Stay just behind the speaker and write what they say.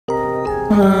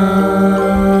Banging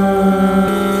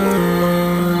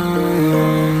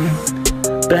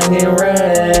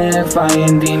red,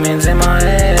 fighting demons in my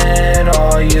head.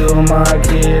 All you, my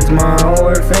kids, my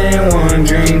orphan. One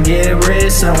dream, get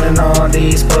rich, selling all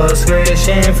these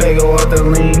prescription. Figure out the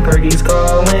lean, perky's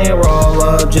calling. Roll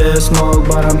up, just smoke,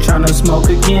 but I'm tryna smoke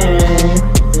again.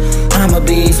 I'm a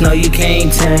beast, no you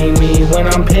can't tame me. When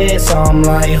I'm pissed, I'm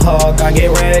like Hawk. I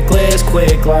get reckless,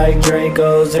 quick like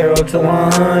Draco. 0 to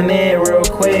 100, real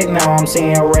quick. Now I'm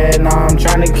seeing red, now I'm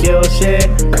trying to kill shit.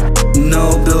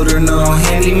 No builder, no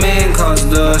handyman, cause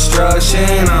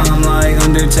destruction. I'm like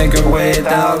Undertaker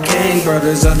without King.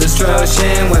 Brothers of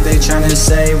destruction, what they tryna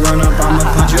say? Run up,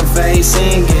 I'ma punch your face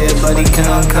in. Get buddy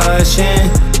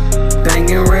concussion.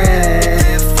 Banging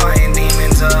red, fighting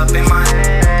demons up in my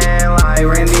head like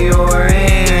Randy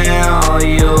Orton. All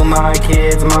you, my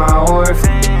kids, my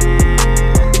orphan.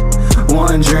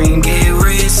 One dream, get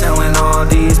rich, selling all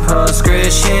these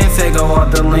prescription. Figure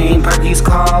out the lean, perky's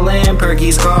calling.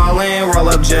 Roll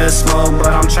up, just smoke,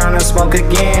 but I'm tryna smoke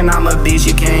again. I'm a beast,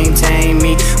 you can't tame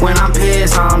me. When I'm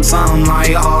pissed, I'm something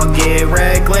like I'll get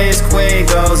reckless, quick.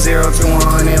 Go 0 to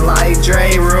 100 like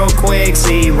Dre, real quick.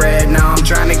 See red, now I'm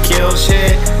tryna kill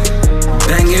shit.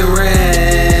 Banging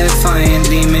red, fighting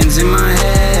demons in my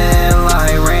head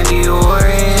like Randy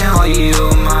Orton. All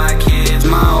you, my kids,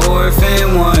 my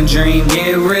orphan. One dream,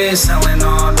 get rich, selling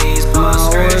all these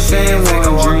prescription.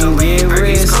 One dream, get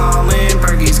rich.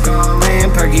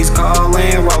 Perky's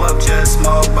calling, roll up, just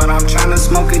smoke, but I'm tryna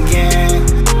smoke again.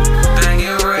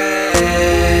 Banging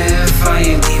red,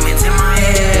 fighting demons in my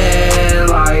head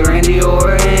like Randy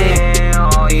Orton.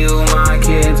 All you, my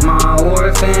kids, my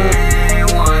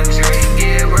orphan. One dream,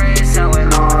 get rich,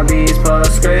 selling all these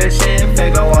prescription.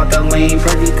 Figure out the lean,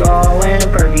 perky calling.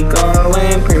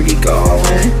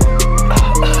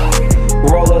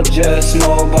 Roll up, just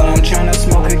smoke, but I'm tryna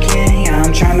smoke again. Yeah,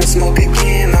 I'm tryna smoke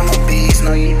again. I'm a beast,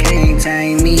 no you can't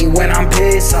tame me. When I'm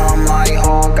pissed, I'm like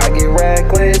Hawk. I get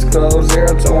reckless, go 0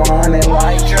 to 100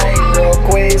 like Drake, real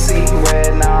quick. See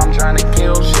red, now I'm tryna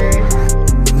kill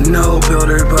shit. No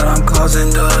builder, but I'm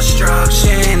causing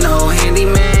destruction. No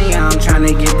handyman, yeah, I'm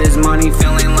tryna get this money.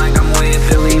 Feeling like I'm with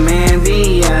Billy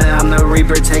Mandy. Yeah, I'm the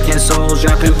Reaper, taking souls,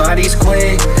 dropping bodies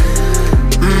quick.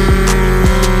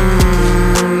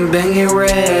 Banging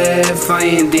red,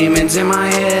 fighting demons in my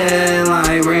head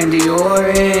like Randy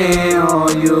Orton.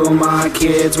 All you, my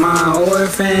kids, my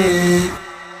orphan.